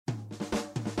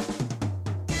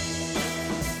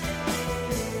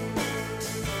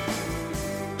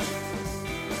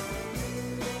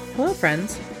Hello,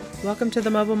 friends. Welcome to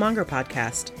the Mobile Monger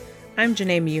Podcast. I'm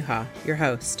Janae Muha, your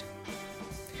host.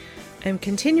 I'm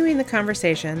continuing the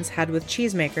conversations had with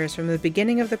cheesemakers from the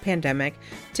beginning of the pandemic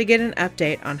to get an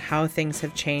update on how things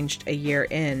have changed a year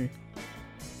in.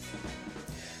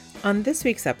 On this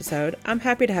week's episode, I'm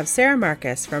happy to have Sarah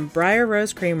Marcus from Briar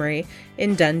Creamery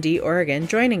in Dundee, Oregon,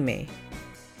 joining me.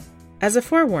 As a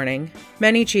forewarning,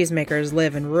 many cheesemakers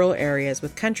live in rural areas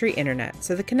with country internet,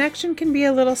 so the connection can be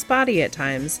a little spotty at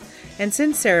times, and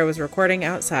since Sarah was recording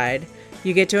outside,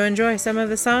 you get to enjoy some of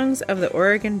the songs of the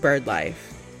Oregon bird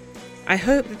life. I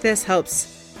hope that this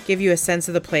helps give you a sense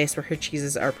of the place where her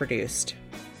cheeses are produced.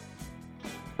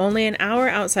 Only an hour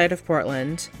outside of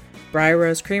Portland,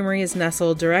 Briar Creamery is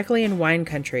nestled directly in wine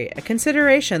country, a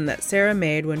consideration that Sarah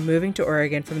made when moving to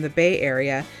Oregon from the Bay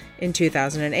Area in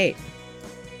 2008.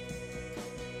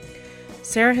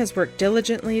 Sarah has worked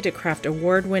diligently to craft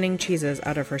award-winning cheeses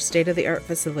out of her state-of-the-art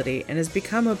facility and has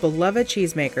become a beloved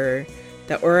cheesemaker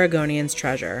that Oregonians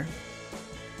treasure.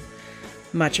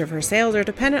 Much of her sales are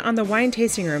dependent on the wine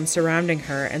tasting rooms surrounding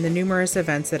her and the numerous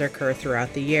events that occur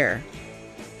throughout the year.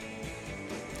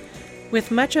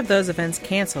 With much of those events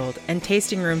canceled and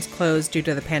tasting rooms closed due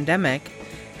to the pandemic,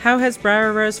 how has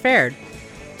Briar Rose fared?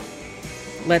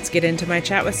 Let's get into my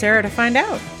chat with Sarah to find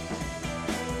out.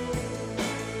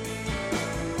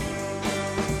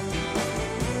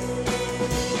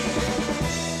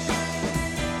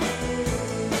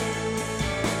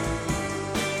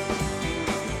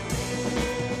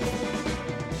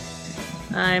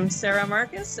 I'm Sarah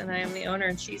Marcus, and I am the owner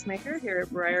and cheesemaker here at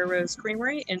Briar Rose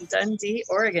Creamery in Dundee,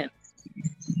 Oregon.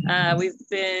 We've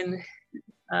been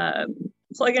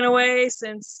plugging away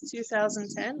since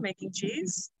 2010, making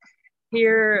cheese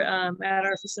here at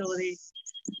our facility.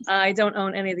 I don't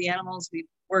own any of the animals. We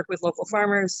work with local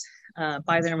farmers,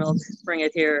 buy their milk, bring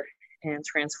it here, and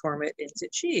transform it into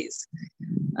cheese.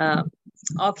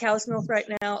 All cow's milk right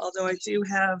now, although I do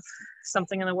have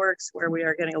something in the works where we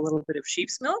are getting a little bit of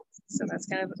sheep's milk. So that's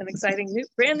kind of an exciting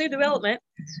brand new development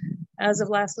as of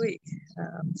last week.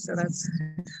 So that's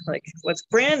like what's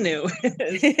brand new.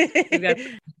 We've got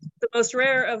the most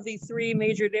rare of the three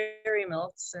major dairy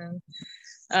milks. And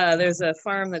there's a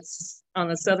farm that's on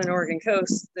the southern Oregon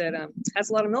coast that has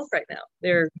a lot of milk right now.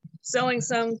 They're selling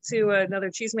some to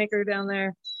another cheesemaker down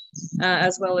there,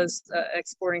 as well as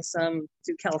exporting some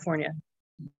to California.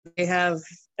 They have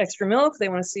extra milk. They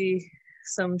want to see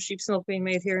some sheep's milk being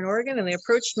made here in Oregon. And they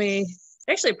approached me,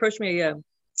 it's probably a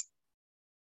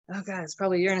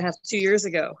year and a half, 2 years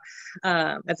ago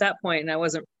at that point. And I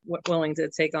wasn't willing to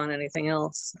take on anything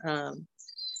else. And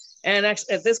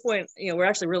actually at this point, we're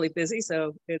actually really busy.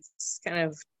 So it's kind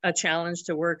of a challenge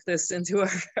to work this into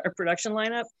our production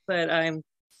lineup, but I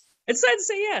decided to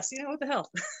say yes. What the hell?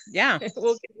 Yeah.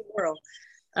 We'll get the world.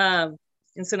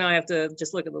 And so now I have to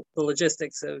just look at the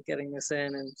logistics of getting this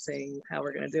in and seeing how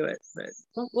we're going to do it, but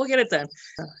we'll get it done.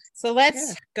 So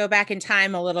let's go back in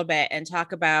time a little bit and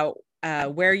talk about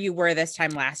where you were this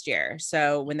time last year.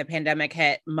 So when the pandemic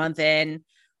hit, month in,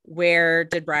 where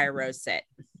did Briar Rose sit?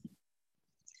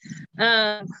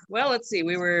 Well, let's see.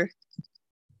 We were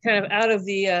kind of out of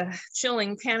the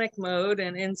chilling panic mode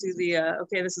and into the,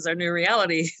 okay, this is our new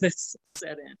reality that's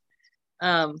set in.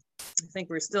 I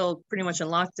think we're still pretty much in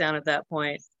lockdown at that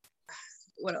point.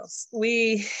 What else?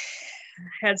 We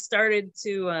had started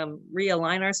to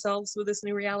realign ourselves with this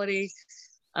new reality,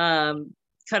 cutting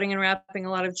and wrapping a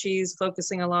lot of cheese,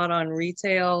 focusing a lot on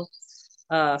retail.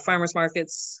 Farmers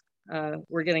markets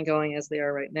we're getting going as they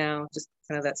are right now, just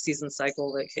kind of that season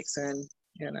cycle that kicks in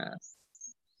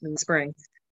the spring.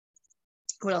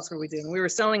 What else were we doing? We were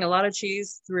selling a lot of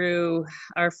cheese through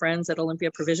our friends at Olympia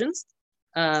Provisions.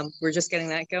 We're just getting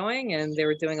that going, and they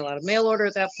were doing a lot of mail order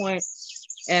at that point.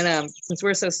 And since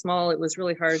we're so small, it was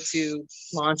really hard to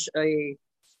launch a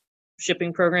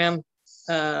shipping program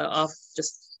off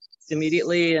just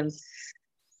immediately. And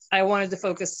I wanted to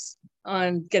focus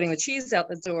on getting the cheese out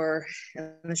the door,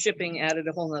 and the shipping added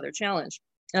a whole nother challenge.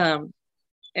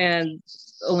 And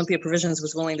Olympia Provisions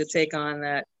was willing to take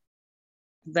on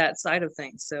that side of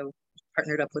things. So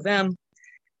partnered up with them,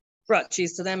 brought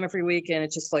cheese to them every week, and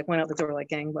it just went out the door like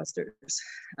gangbusters.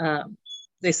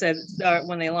 They said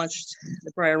when they launched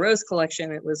the Briar Rose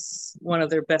collection, it was one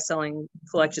of their best-selling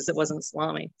collections. It wasn't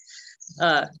salami.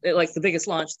 The biggest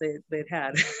launch they'd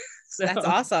had. So, that's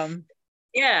awesome.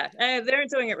 Yeah, they're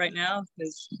doing it right now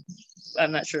because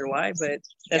I'm not sure why, but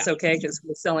that's okay because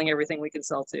we're selling everything we can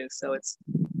sell to. So it's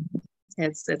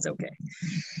okay.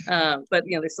 But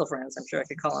they're still friends. I'm sure I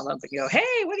could call them up and go,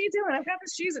 "Hey, what are you doing? I've got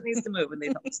this cheese that needs to move," and they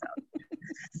help us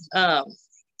out.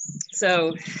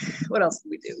 So what else did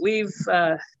we do?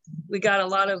 We got a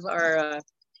lot of our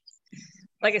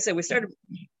like I said, we started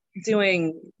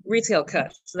doing retail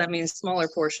cuts. So that means smaller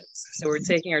portions. So we're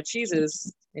taking our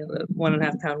cheeses, the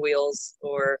 1.5 pound wheels,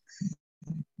 or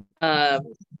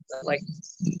like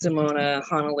Dimona,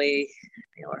 Honolulu,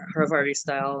 Havarti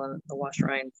style, and the wash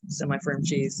rind semi-firm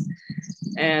cheese.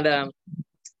 And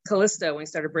Callisto, we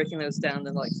started breaking those down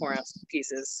to like 4-ounce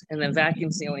pieces and then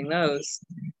vacuum sealing those.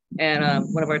 And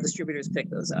one of our distributors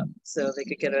picked those up so they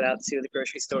could get it out to the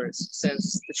grocery stores.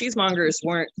 Since the cheesemongers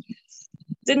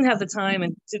didn't have the time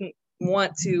and didn't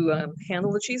want to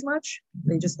handle the cheese much,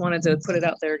 they just wanted to put it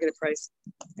out there, get it priced,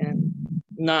 and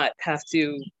not have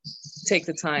to take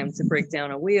the time to break down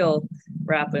a wheel,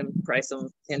 wrap and price them,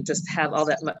 and just have all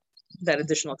that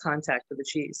additional contact with the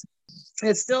cheese.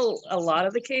 It's still a lot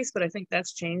of the case, but I think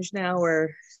that's changed now,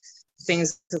 where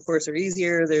things, of course, are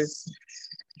easier. There's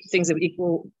things that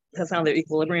have found their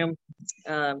equilibrium.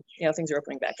 Things are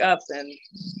opening back up, and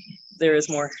there is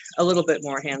a little bit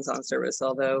more hands-on service,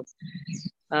 although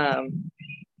I'm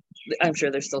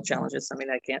sure there's still challenges. I mean,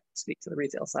 I can't speak to the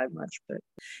retail side much, but.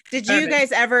 Did you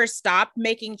guys ever stop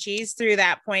making cheese through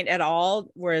that point at all?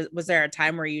 Was there a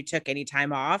time where you took any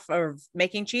time off of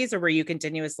making cheese, or were you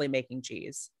continuously making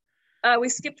cheese? We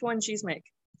skipped one cheese make.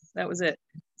 That was it.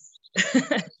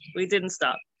 We didn't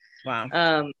stop. Wow.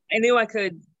 I knew I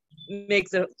could make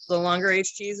the longer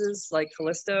aged cheeses like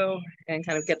Callisto and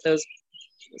kind of get those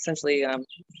essentially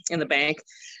in the bank.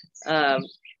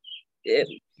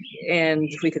 And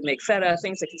we could make feta,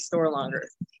 things that could store longer.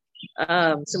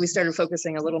 So we started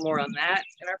focusing a little more on that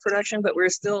in our production, but we're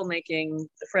still making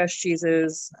the fresh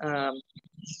cheeses.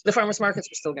 The farmers markets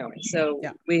were still going. So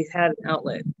we had an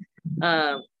outlet.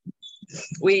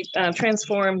 We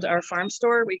transformed our farm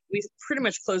store. We pretty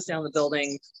much closed down the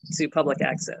building to public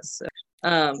access.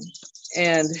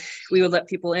 And we would let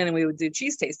people in and we would do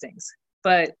cheese tastings.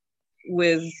 But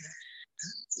with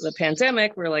the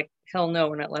pandemic, we're like, hell no,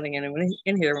 we're not letting anyone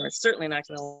in here. We're certainly not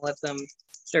going to let them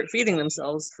start feeding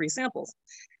themselves free samples.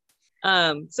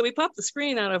 So we popped the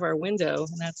screen out of our window,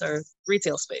 and that's our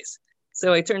retail space.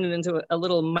 So I turned it into a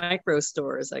little micro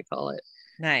store, as I call it.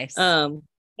 Nice. And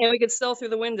we could sell through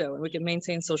the window, and we could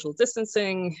maintain social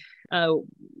distancing.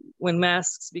 When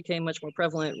masks became much more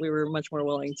prevalent, we were much more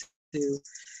willing to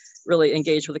really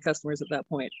engage with the customers at that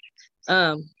point.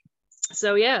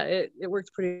 So yeah, it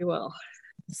worked pretty well.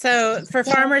 So for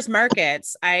farmers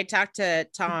markets, I talked to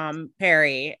Tom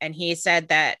Perry, and he said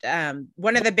that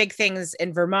one of the big things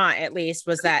in Vermont, at least,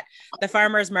 was that the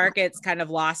farmers markets kind of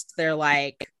lost their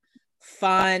the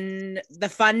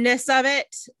funness of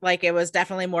it. Like, it was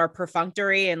definitely more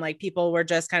perfunctory, and like people were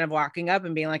just kind of walking up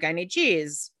and being like, I need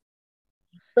cheese.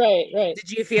 Right.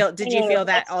 Did you feel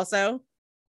that also?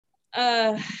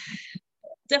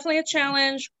 Definitely a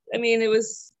challenge. But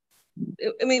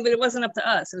it wasn't up to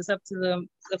us. It was up to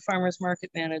the farmers market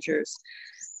managers,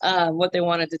 what they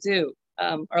wanted to do.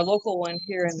 Our local one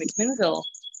here in McMinnville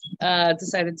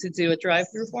decided to do a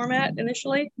drive-through format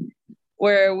initially,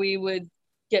 where we would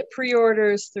get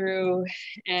pre-orders through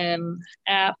an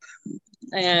app,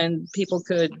 and people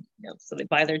could, so they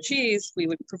buy their cheese, we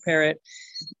would prepare it,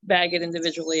 bag it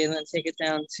individually, and then take it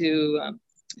down to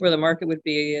where the market would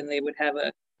be, and they would have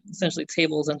essentially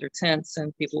tables under tents,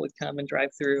 and people would come and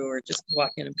drive through or just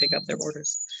walk in and pick up their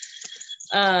orders.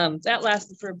 That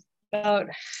lasted for about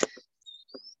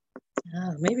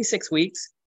maybe 6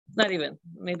 weeks, not even,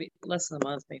 maybe less than a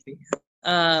month, maybe.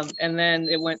 And then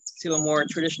it went to a more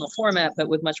traditional format, but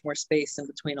with much more space in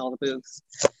between all the booths,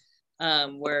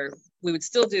 where we would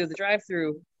still do the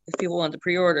drive-through if people wanted to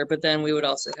pre-order, but then we would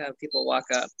also have people walk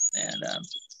up and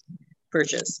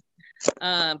purchase.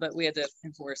 But we had to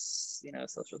enforce,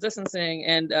 social distancing,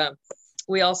 and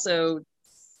we also,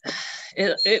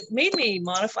 it made me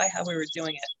modify how we were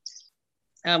doing it.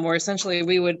 Where essentially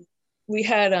we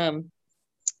had,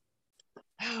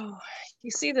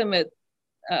 you see them at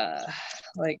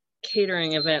like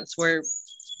catering events, where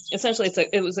essentially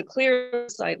it was a clear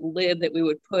side lid that we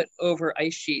would put over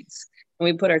ice sheets, and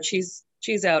we put our cheese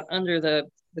out under the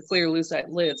clear lucite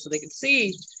lid so they could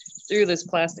see through this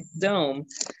plastic dome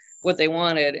what they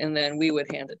wanted, and then we would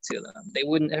hand it to them. They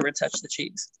wouldn't ever touch the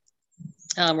cheese.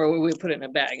 Or we would put it in a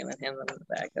bag and then hand them in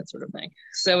the bag, that sort of thing.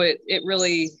 So it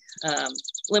really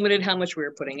limited how much we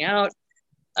were putting out.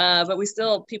 But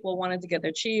people wanted to get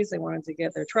their cheese, they wanted to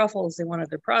get their truffles, they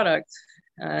wanted their product.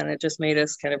 And it just made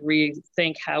us kind of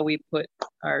rethink how we put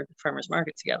our farmers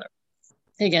market together.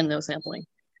 Again, no sampling.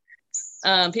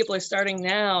 People are starting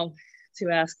now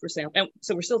to ask for samples. And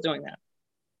so we're still doing that.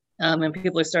 And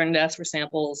people are starting to ask for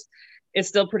samples. It's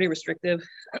still pretty restrictive.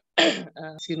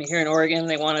 Here in Oregon,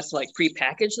 they want us to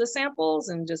pre-package the samples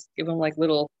and just give them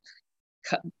little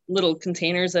little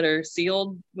containers that are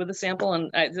sealed with a sample.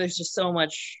 And there's just so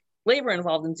much labor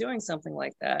involved in doing something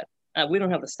like that. We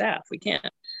don't have the staff. We can't.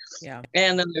 Yeah.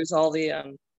 And then there's all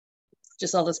the,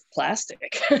 just all this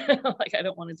plastic. Like, I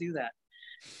don't want to do that.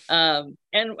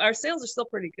 And our sales are still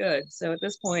pretty good. So at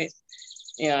this point,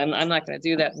 I'm not going to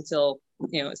do that until,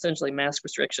 essentially mask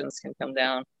restrictions can come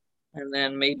down, and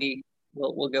then maybe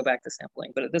we'll go back to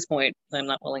sampling. But at this point, I'm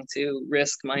not willing to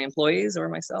risk my employees or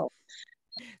myself.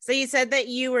 So you said that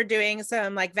you were doing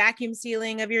some like vacuum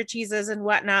sealing of your cheeses and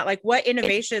whatnot. Like, what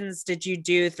innovations did you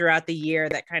do throughout the year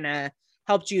that kind of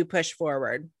helped you push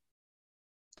forward?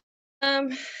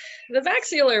 The vac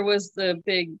sealer was the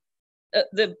big,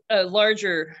 the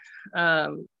larger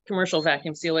commercial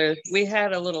vacuum sealer. We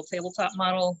had a little tabletop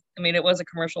model. I mean, it was a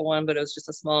commercial one, but it was just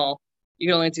a small, you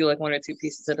could only do like 1 or 2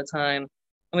 pieces at a time.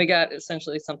 And we got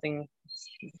essentially something,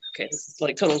 okay, this is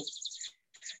like total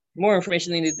more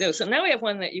information than you need to do. So now we have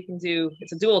one that you can do,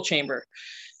 it's a dual chamber.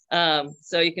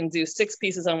 So you can do 6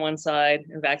 pieces on one side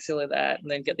and vac seal that, and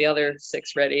then get the other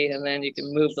 6 ready. And then you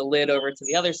can move the lid over to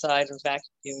the other side and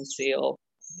vacuum seal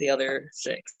the other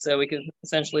 6. So we could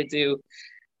essentially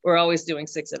we're always doing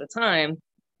 6 at a time,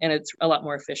 and it's a lot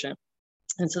more efficient.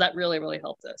 And so that really, really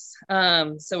helped us.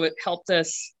 So it helped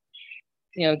us,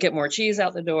 get more cheese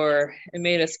out the door. It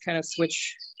made us kind of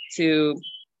switch to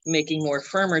making more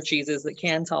firmer cheeses that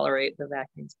can tolerate the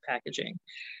vacuum packaging.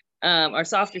 Our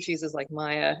softer cheeses like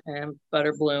Maya and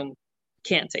Butterbloom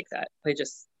can't take that. They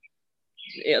just,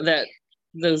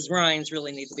 those rinds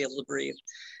really need to be able to breathe,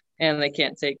 and they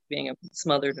can't take being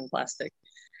smothered in plastic.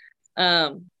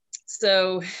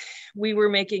 So we were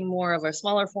making more of a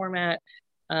smaller format.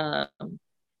 So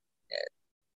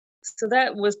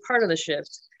that was part of the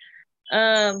shift.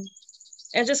 And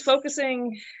just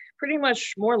focusing pretty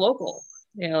much more local,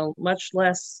 much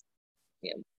less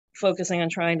focusing on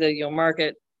trying to,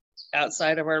 market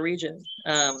outside of our region.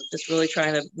 Just really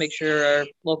trying to make sure our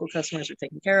local customers are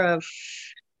taken care of.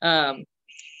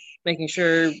 Making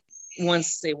sure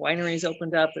once the wineries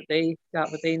opened up that they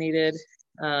got what they needed.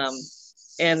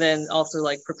 And then also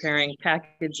like preparing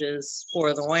packages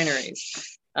for the wineries.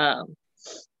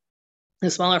 The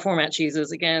smaller format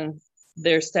cheeses, again,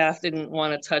 their staff didn't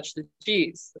want to touch the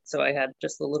cheese. So I had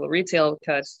just the little retail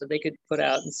cuts that they could put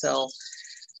out and sell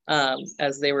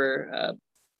as they were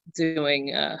doing,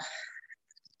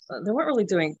 they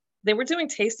were doing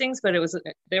tastings, but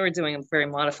they were doing a very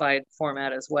modified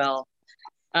format as well.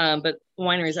 But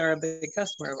wineries are a big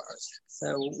customer of ours.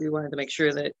 So we wanted to make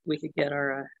sure that we could get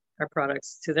our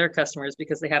products to their customers,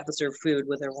 because they have to serve food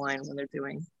with their wine when they're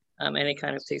doing any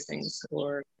kind of tastings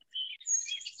or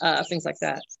things like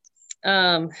that.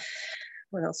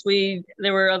 What else?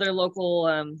 There were other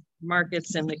local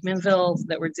markets in McMinnville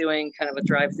that were doing kind of a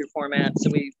drive-through format.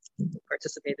 So we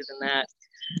participated in that.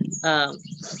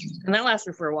 And that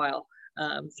lasted for a while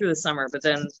through the summer, but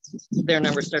then their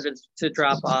numbers started to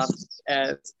drop off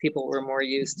as people were more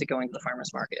used to going to the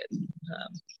farmer's market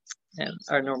and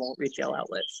our normal retail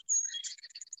outlets.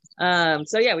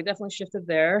 So yeah, we definitely shifted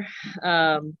there.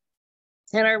 And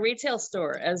our retail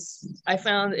store, as I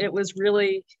found, it was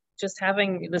really just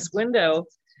having this window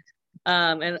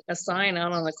and a sign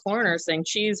out on the corner saying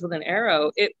cheese with an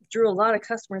arrow. It drew a lot of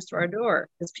customers to our door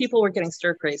because people were getting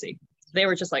stir crazy. They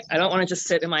were just like, I don't want to just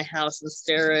sit in my house and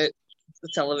stare at the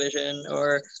television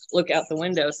or look out the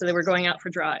window. So they were going out for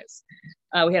drives.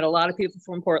 We had a lot of people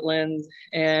from Portland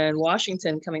and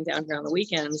Washington coming down here on the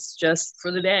weekends just for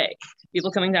the day.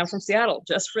 People coming down from Seattle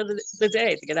just for the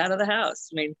day to get out of the house.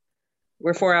 I mean,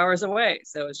 we're 4 hours away,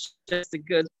 so it's just a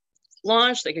good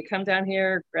launch. They could come down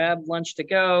here, grab lunch to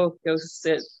go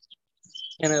sit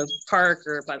in a park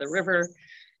or by the river,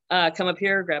 come up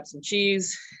here, grab some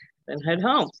cheese, then head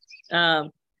home.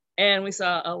 And we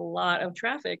saw a lot of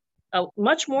traffic,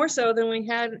 much more so than we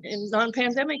had in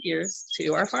non-pandemic years,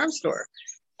 to our farm store.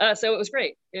 So it was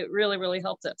great. It really, really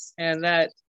helped us. And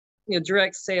that,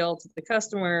 direct sale to the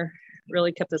customer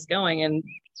really kept us going. And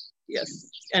yes,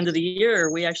 end of the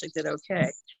year, we actually did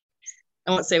okay.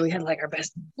 I won't say we had like our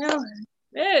best,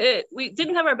 we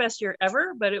didn't have our best year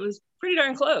ever, but it was pretty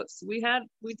darn close. We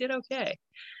did okay.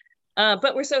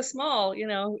 But we're so small,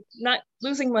 not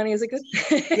losing money is a good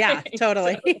thing. Yeah,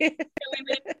 totally. So, we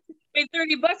made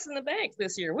 $30 in the bank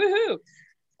this year. Woohoo.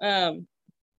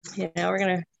 We're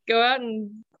going to go out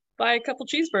and buy a couple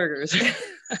cheeseburgers.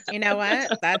 You know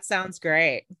what? That sounds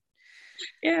great.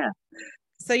 Yeah.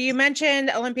 So you mentioned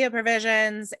Olympia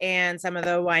Provisions and some of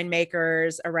the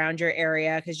winemakers around your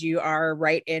area, because you are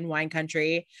right in wine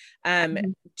country.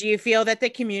 Do you feel that the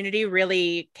community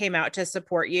really came out to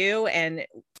support you and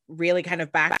really kind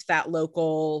of backed that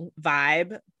local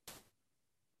vibe?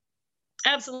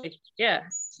 Absolutely. Yeah.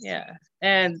 Yeah.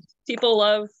 And people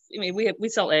love, I mean, we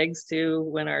sell eggs too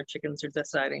when our chickens are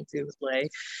deciding to lay.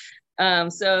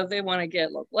 So they want to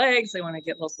get local eggs, they want to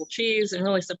get local cheese and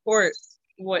really support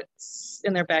what's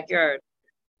in their backyard.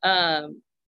 Um,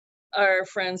 our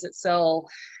friends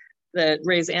that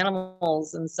raise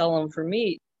animals and sell them for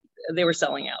meat, they were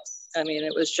selling out. I mean,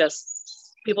 it was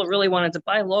just people really wanted to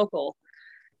buy local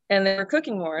and they were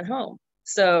cooking more at home.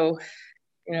 So,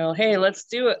 hey, let's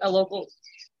do a local,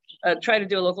 try to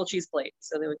do a local cheese plate.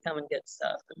 So they would come and get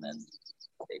stuff and then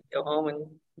they'd go home and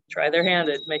try their hand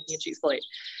at making a cheese plate.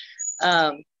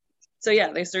 So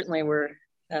yeah, they certainly were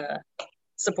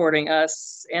supporting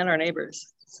us and our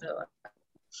neighbors. So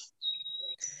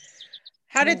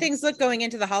how did things look going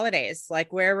into the holidays?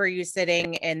 Like, where were you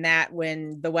sitting in that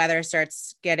when the weather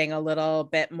starts getting a little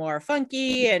bit more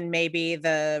funky and maybe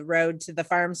the road to the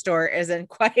farm store isn't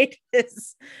quite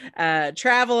as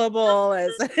travelable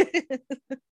as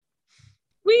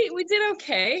we did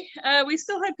okay. We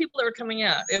still had people that were coming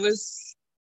out.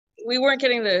 We weren't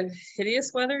getting the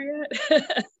hideous weather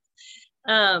yet.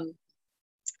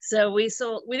 So we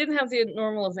didn't have the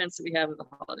normal events that we have in the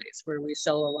holidays where we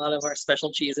sell a lot of our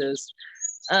special cheeses.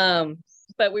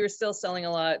 But we were still selling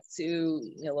a lot to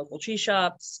local cheese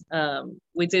shops.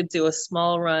 We did do a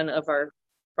small run of our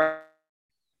bark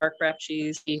wrap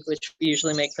cheese, which we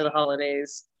usually make for the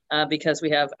holidays, because we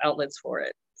have outlets for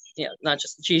it. Not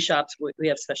just the cheese shops. We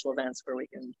have special events where we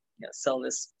can sell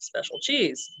this special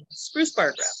cheese. Spruce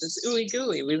bark wrap. It's ooey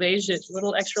gooey. We've aged it a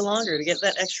little extra longer to get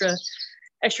that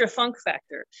extra funk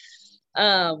factor.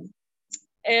 And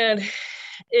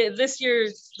this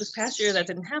past year, that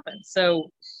didn't happen. So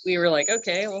we were like,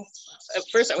 okay, well, at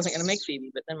first I wasn't going to make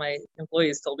Phoebe, but then my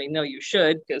employees told me, no, you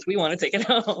should, because we want to take it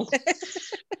home.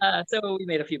 So we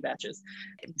made a few batches.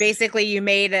 Basically, you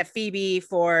made a Phoebe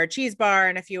for Cheese Bar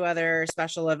and a few other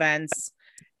special events,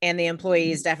 and the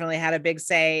employees definitely had a big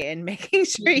say in making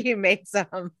sure you made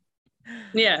some.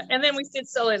 Yeah, and then we did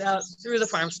sell it out through the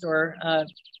farm store.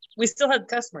 We still had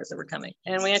customers that were coming,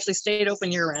 and we actually stayed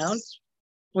open year round,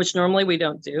 which normally we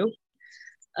don't do.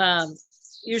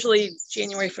 Usually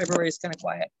January, February is kind of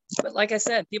quiet. But like I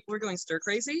said, people were going stir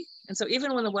crazy. And so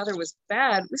even when the weather was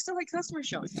bad, we still had customers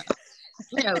showing up.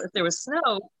 If there was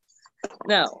snow,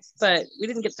 no, but we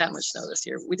didn't get that much snow this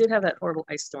year. We did have that horrible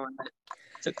ice storm that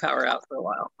took power out for a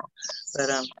while. But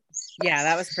yeah,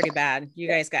 that was pretty bad. You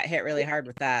guys got hit really hard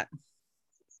with that.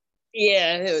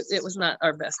 Yeah, it was not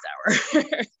our best hour.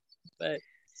 But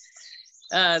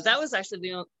that was actually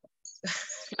the only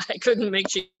I couldn't make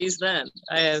cheese then.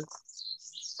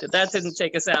 That didn't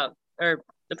take us out, or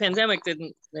the pandemic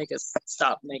didn't make us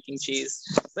stop making cheese,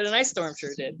 but an ice storm sure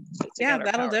did. Yeah,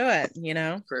 that'll do it.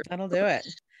 That'll do it.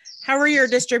 How were your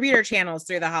distributor channels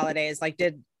through the holidays? Like,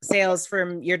 did sales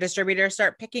from your distributor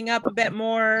start picking up a bit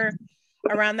more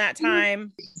around that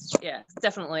time? Yeah,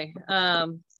 definitely.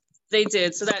 They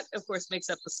did. So that, of course,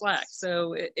 makes up the slack.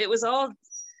 So it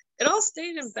all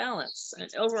stayed in balance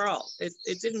overall. It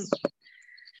didn't.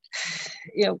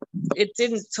 It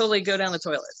didn't totally go down the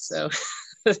toilet. So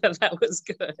that was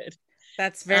good.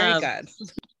 That's very good.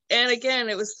 And again,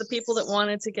 it was the people that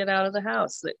wanted to get out of the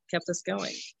house that kept us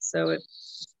going. So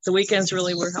the weekends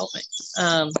really were helping.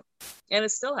 And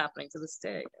it's still happening to this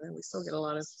day. And we still get a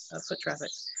lot of foot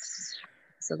traffic.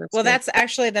 So that's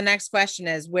actually the next question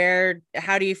is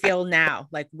how do you feel now?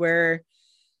 Like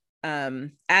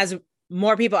as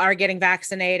more people are getting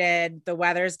vaccinated, the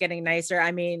weather's getting nicer.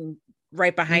 I mean,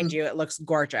 right behind you, it looks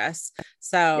gorgeous.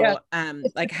 So,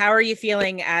 like, how are you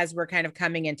feeling as we're kind of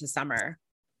coming into summer?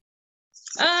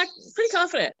 Pretty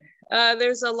confident.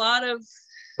 There's a lot of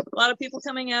people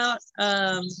coming out.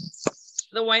 The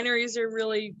wineries are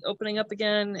really opening up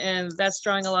again, and that's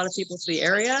drawing a lot of people to the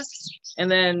area. And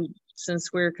then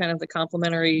since we're kind of the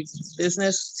complementary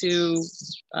business to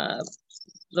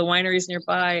the wineries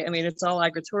nearby, I mean, it's all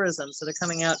agritourism. So they're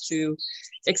coming out to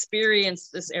experience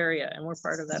this area, and we're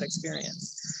part of that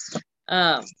experience.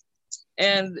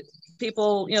 And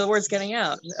people, the word's getting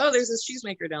out. Oh, there's this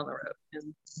cheesemaker down the road.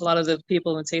 And a lot of the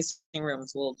people in the tasting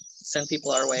rooms will send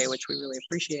people our way, which we really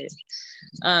appreciate.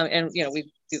 And,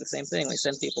 we do the same thing. We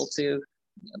send people to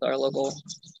our local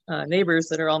neighbors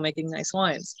that are all making nice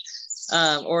wines,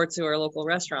 or to our local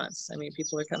restaurants. I mean,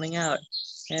 people are coming out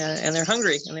and they're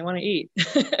hungry and they want to eat.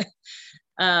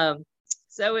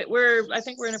 So I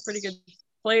think we're in a pretty good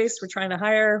place. We're trying to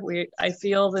hire. I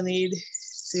feel the need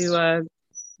to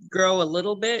grow a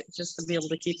little bit just to be able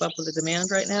to keep up with the demand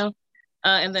right now.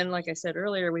 And then, like I said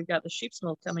earlier, we've got the sheep's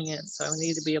milk coming in. So I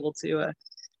need to be able to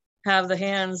have the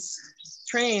hands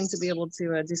trained to be able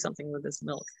to do something with this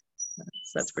milk.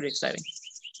 So that's pretty exciting.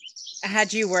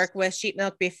 Had you worked with sheep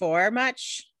milk before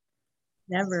much?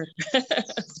 Never.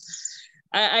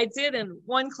 I did in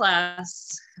one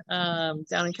class down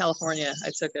in California.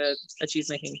 I took a cheese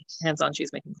making, hands-on cheese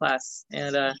making class,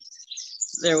 and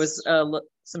there was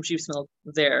some sheep's milk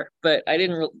there, but I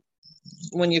didn't.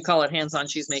 When you call it hands-on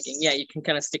cheese making, yeah, you can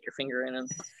kind of stick your finger in and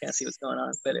kind of see what's going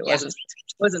on, but it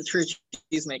wasn't true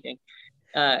cheese making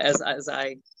as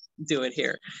I do it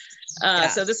here.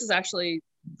 So this is actually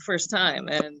first time,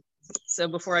 and so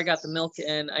before I got the milk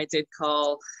in, I did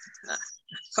called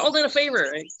in a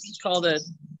favor. I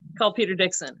called Peter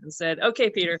Dixon and said, "Okay,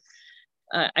 Peter,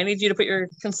 I need you to put your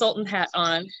consultant hat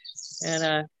on, and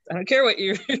I don't care what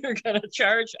you're going to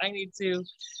charge. I need to,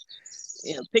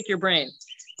 pick your brain."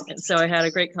 And so I had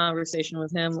a great conversation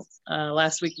with him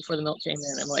last week before the milk came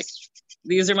in. I'm like,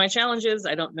 "These are my challenges.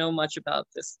 I don't know much about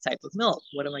this type of milk.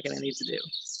 What am I going to need to do?"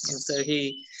 And so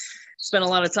he spent a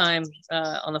lot of time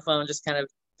on the phone, just kind of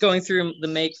going through the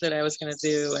make that I was going to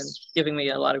do and giving me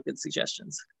a lot of good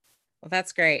suggestions. Well,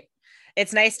 that's great.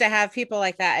 It's nice to have people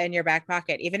like that in your back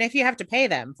pocket, even if you have to pay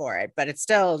them for it, but it's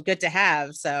still good to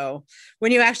have. So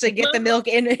when you actually get the milk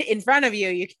in front of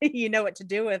you, you know what to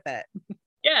do with it.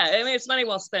 Yeah, I mean, it's money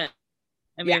well spent.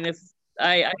 I mean, if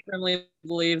I firmly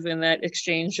believe in that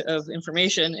exchange of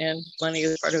information, and money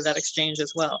is part of that exchange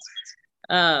as well.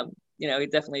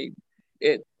 It definitely,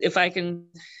 if I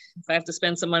have to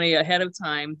spend some money ahead of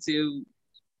time to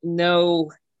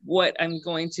know what I'm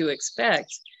going to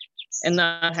expect and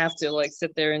not have to like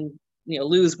sit there and,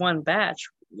 lose one batch.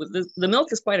 The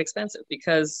milk is quite expensive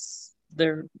because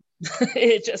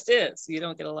it just is. You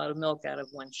don't get a lot of milk out of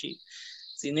one sheep.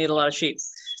 So you need a lot of sheep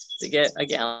to get a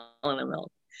gallon of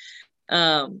milk.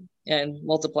 And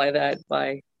multiply that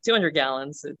by 200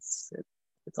 gallons. It's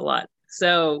a lot.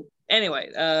 So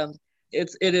anyway,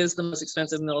 it is the most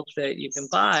expensive milk that you can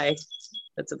buy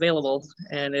that's available,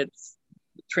 and it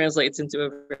translates into a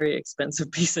very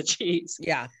expensive piece of cheese.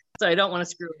 Yeah. So I don't want to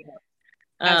screw it up.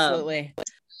 Absolutely.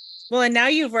 Well, and now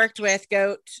you've worked with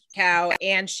goat, cow,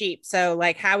 and sheep. So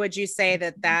like, how would you say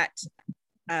that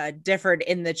differed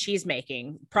in the cheese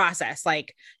making process?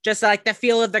 Like just like the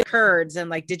feel of the curds, and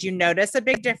like, did you notice a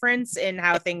big difference in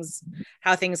how things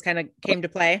kind of came to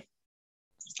play?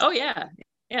 Oh yeah.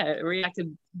 It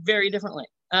reacted very differently.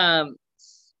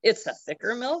 It's a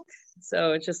thicker milk,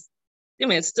 so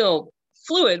it's still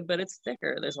fluid, but it's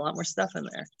thicker. There's a lot more stuff in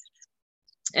there.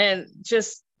 And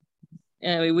just,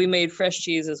 we made fresh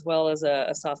cheese as well as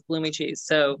a soft bloomy cheese.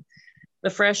 So the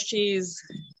fresh cheese,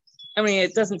 I mean,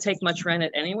 it doesn't take much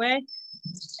rennet anyway.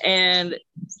 And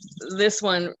this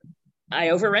one, I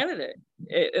over rented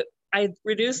it. I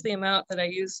reduced the amount that I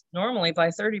use normally by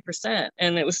 30%,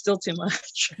 and it was still too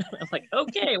much. I'm like,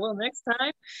 okay, well, next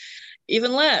time,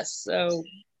 even less. So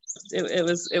it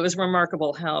was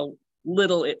remarkable how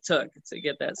little it took to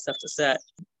get that stuff to set.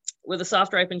 With a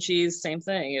soft ripened cheese, same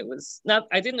thing. It was not,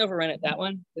 I didn't overrun it that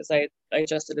one because I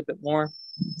adjusted a bit more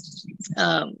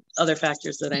other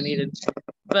factors that I needed,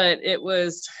 but it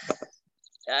was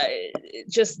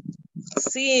just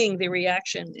seeing the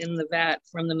reaction in the vat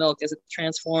from the milk as it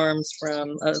transforms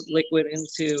from a liquid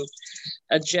into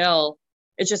a gel.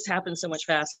 It just happened so much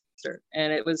faster,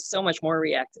 and it was so much more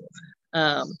reactive.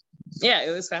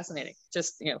 It was fascinating,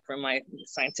 just from my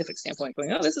scientific standpoint,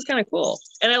 going, oh, this is kind of cool.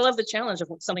 And I love the challenge of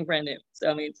something brand new. So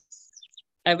I mean,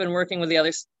 I've been working with the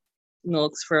other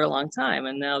milks for a long time,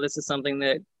 and now this is something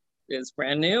that is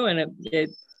brand new, and it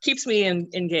keeps me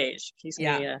engaged, keeps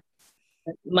me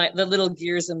the little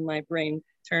gears in my brain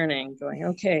turning, going,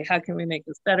 okay, how can we make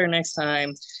this better next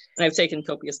time? And I've taken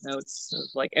copious notes of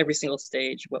like every single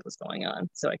stage, what was going on,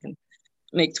 so I can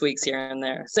make tweaks here and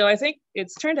there. So I think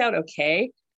it's turned out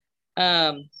okay.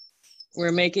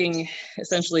 We're making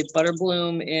essentially butter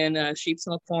bloom in sheep's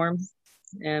milk form,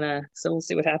 and so we'll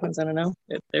see what happens. I don't know.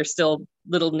 They're still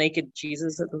little naked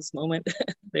cheeses at this moment.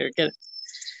 They're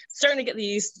starting to get the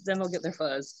yeast, then they'll get their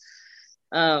fuzz.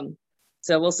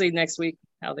 So we'll see next week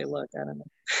how they look. I don't know.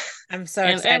 I'm so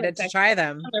excited to try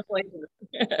them.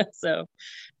 So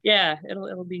yeah,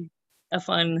 it'll be a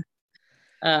fun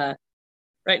right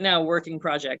now working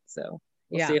project. So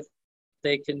we'll see if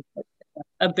they can get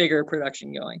a bigger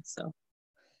production going. So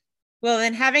well,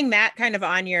 then having that kind of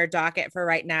on your docket for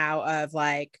right now of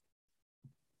like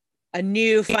a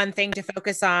new fun thing to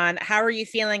focus on, how are you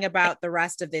feeling about the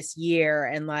rest of this year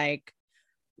and like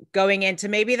going into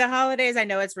maybe the holidays? I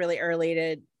know it's really early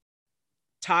to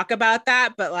talk about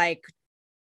that, but like,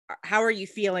 how are you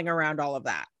feeling around all of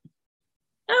that?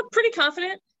 I'm pretty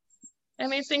confident. I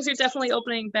mean, things are definitely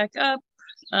opening back up.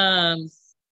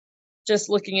 Just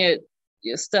looking at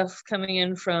stuff coming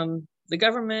in from the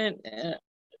government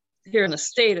here in the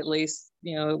state, at least,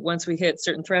 once we hit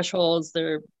certain thresholds,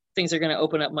 things are going to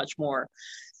open up much more.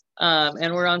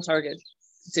 And we're on target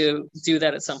to do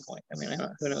that at some point. I mean, I don't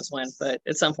know, who knows when, but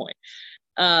at some point.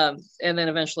 And then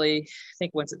eventually, I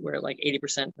think once we're like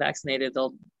 80% vaccinated,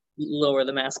 they'll lower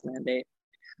the mask mandate.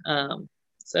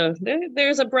 So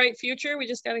there's a bright future. We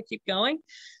just got to keep going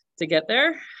to get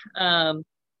there. And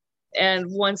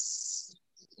once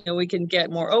we can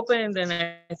get more open, then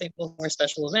I think we'll have more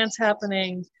special events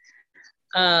happening.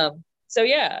 So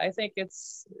yeah, I think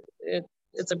it's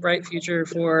a bright future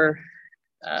for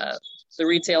the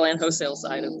retail and wholesale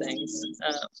side of things.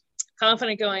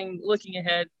 Confident looking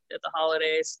ahead at the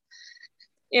holidays.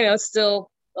 It's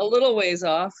still a little ways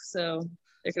off, so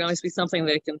there can always be something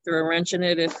that can throw a wrench in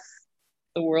it if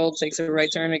the world takes a right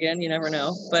turn again. You never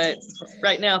know. But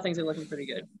right now, things are looking pretty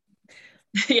good.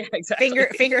 Yeah, exactly.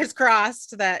 Fingers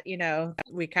crossed that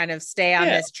we kind of stay on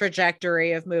this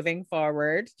trajectory of moving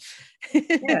forward. Yeah.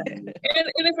 And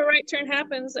if a right turn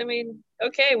happens, I mean,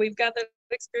 okay, we've got that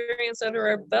experience under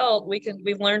our belt.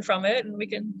 We've learned from it, and we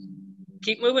can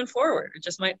keep moving forward. It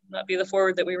just might not be the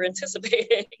forward that we were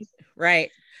anticipating. Right.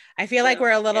 I feel like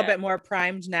we're a little bit more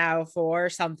primed now for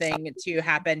something to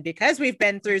happen because we've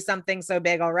been through something so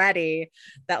big already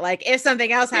that, like, if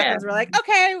something else happens, we're like,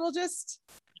 okay, we'll just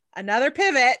another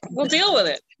pivot. We'll deal with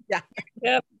it. Yeah.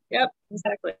 Yep.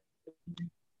 Exactly.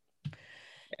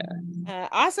 Yeah.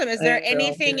 Awesome. Is there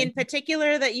anything in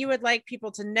particular that you would like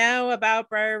people to know about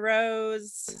Briar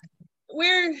Rose?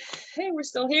 We're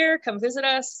still here. Come visit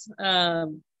us.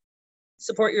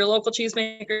 Support your local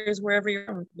cheesemakers wherever you're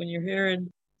from. When you're here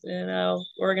in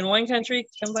Oregon wine country,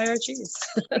 come buy our cheese.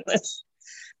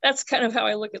 That's kind of how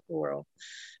I look at the world.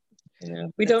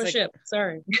 We don't ship.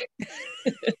 Sorry.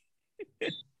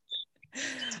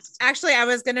 Actually, I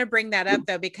was going to bring that up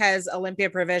though, because Olympia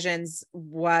Provisions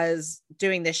was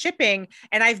doing the shipping,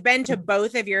 and I've been to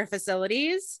both of your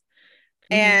facilities,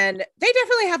 and they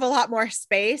definitely have a lot more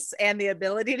space and the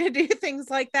ability to do things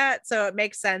like that. So it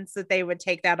makes sense that they would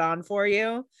take that on for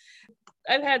you.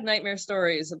 I've had nightmare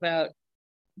stories about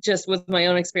just with my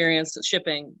own experience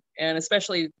shipping, and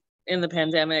especially in the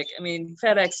pandemic. I mean,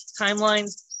 FedEx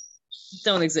timelines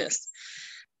don't exist.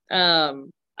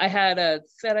 I had a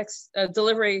FedEx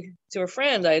delivery to a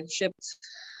friend. I had shipped,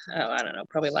 I don't know,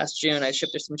 probably last June. I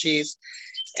shipped her some cheese,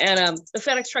 and the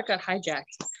FedEx truck got hijacked.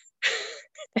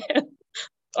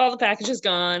 All the packages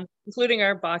gone, including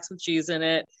our box with cheese in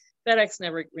it. FedEx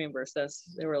never reimbursed us.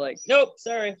 They were like, nope,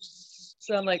 sorry.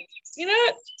 So I'm like, you know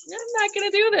what? I'm not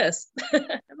going to do this.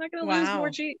 I'm not going to lose more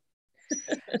cheese.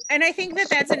 And I think that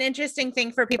that's an interesting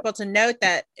thing for people to note,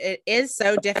 that it is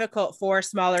so difficult for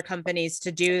smaller companies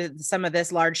to do some of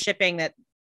this large shipping that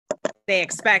they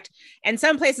expect. And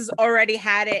some places already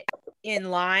had it in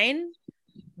line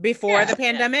before the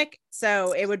pandemic.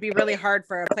 So it would be really hard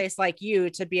for a place like you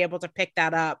to be able to pick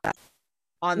that up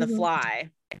on the fly.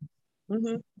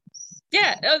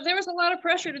 Yeah, there was a lot of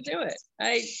pressure to do it.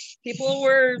 People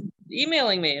were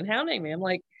emailing me and hounding me. I'm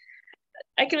like,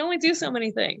 I can only do so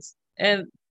many things. And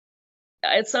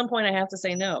at some point I have to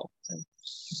say no.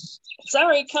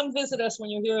 Sorry, come visit us when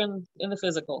you're here in the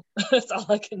physical. That's all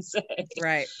I can say.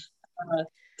 Right.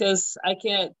 Because I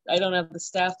don't have the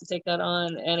staff to take that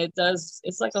on. And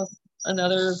it's like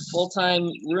another full-time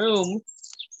room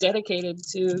dedicated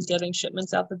to getting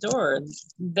shipments out the door. And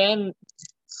then,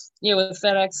 with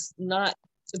FedEx not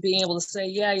being able to say,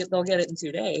 yeah, they'll get it in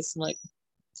 2 days. I'm like,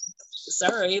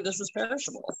 sorry, this is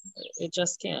perishable. It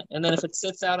just can't. And then if it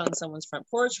sits out on someone's front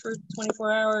porch for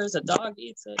 24 hours, a dog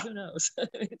eats it, who knows?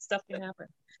 Stuff can happen.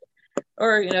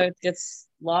 Or, it gets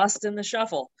lost in the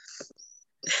shuffle.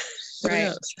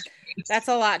 Right. That's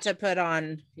a lot to put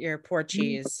on your poor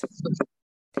cheese.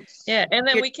 Yeah. And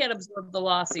then we can't absorb the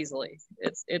loss easily.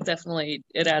 It definitely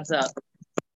adds up.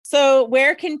 So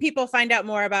where can people find out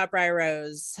more about Briar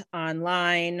Rose?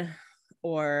 Online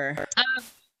or?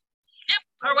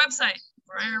 Our website,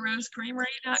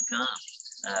 briarrosecreamery.com.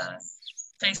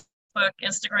 Facebook,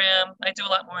 Instagram. I do a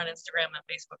lot more on Instagram than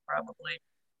Facebook probably.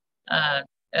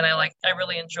 And I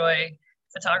really enjoy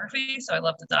photography, so I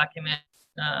love to document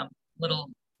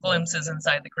little glimpses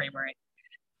inside the creamery.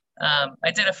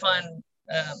 I did a fun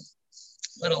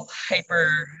little what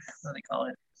do they call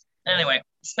it? Anyway,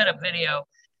 sped up video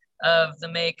of the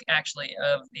make actually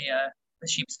of the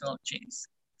sheep's milk cheese.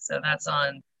 So that's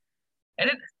on. Did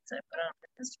I put it on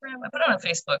Instagram? I put it on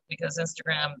Facebook because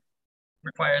Instagram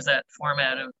requires that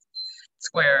format of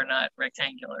square, not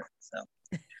rectangular. So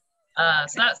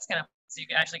that's kind of, so you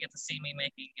can actually get to see me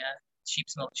making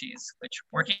sheep's milk cheese, which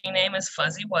working name is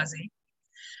Fuzzy Wuzzy.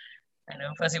 I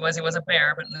know Fuzzy Wuzzy was a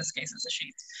bear, but in this case it's a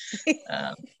sheep.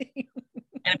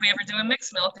 And if we ever do a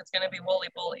mixed milk, it's going to be Woolly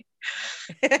Bully.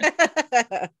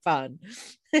 Fun.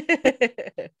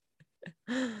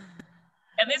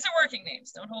 And these are working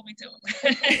names. Don't hold me to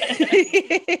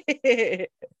them.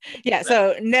 Yeah.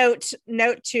 So note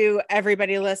to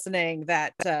everybody listening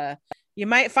that you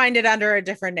might find it under a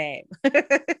different name.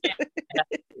 Yeah.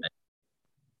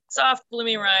 Soft,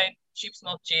 bloomy rind, sheep's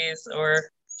milk cheese,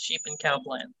 or sheep and cow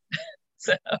blend.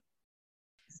 So.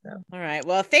 All right.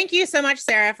 Well, thank you so much,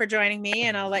 Sarah, for joining me,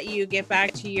 and I'll let you get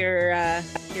back to your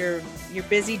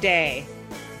busy day.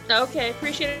 Okay.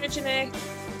 Appreciate it, Janae.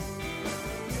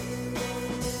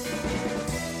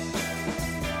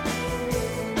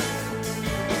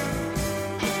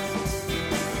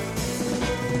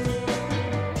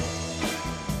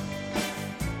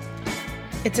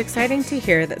 It's exciting to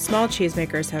hear that small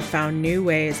cheesemakers have found new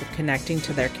ways of connecting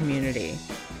to their community.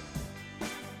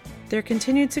 Their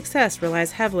continued success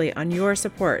relies heavily on your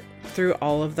support through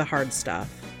all of the hard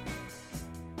stuff.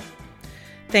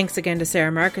 Thanks again to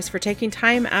Sarah Marcus for taking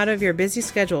time out of your busy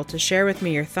schedule to share with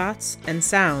me your thoughts and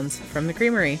sounds from the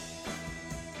Creamery.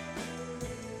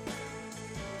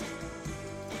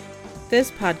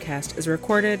 This podcast is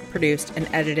recorded, produced, and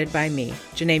edited by me,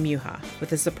 Janae Muha,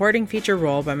 with a supporting feature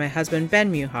role by my husband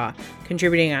Ben Muha,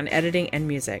 contributing on editing and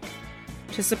music.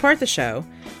 To support the show,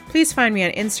 please find me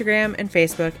on Instagram and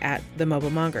Facebook at The Mobile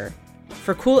Monger.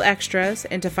 For cool extras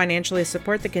and to financially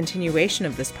support the continuation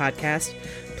of this podcast,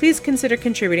 please consider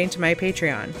contributing to my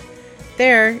Patreon.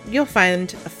 There, you'll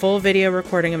find a full video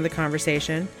recording of the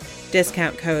conversation,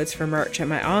 discount codes for merch at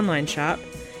my online shop,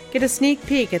 get a sneak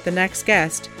peek at the next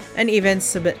guest, and even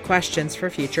submit questions for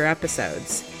future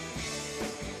episodes.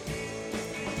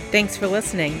 Thanks for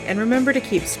listening, and remember to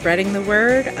keep spreading the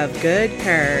word of good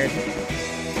curd.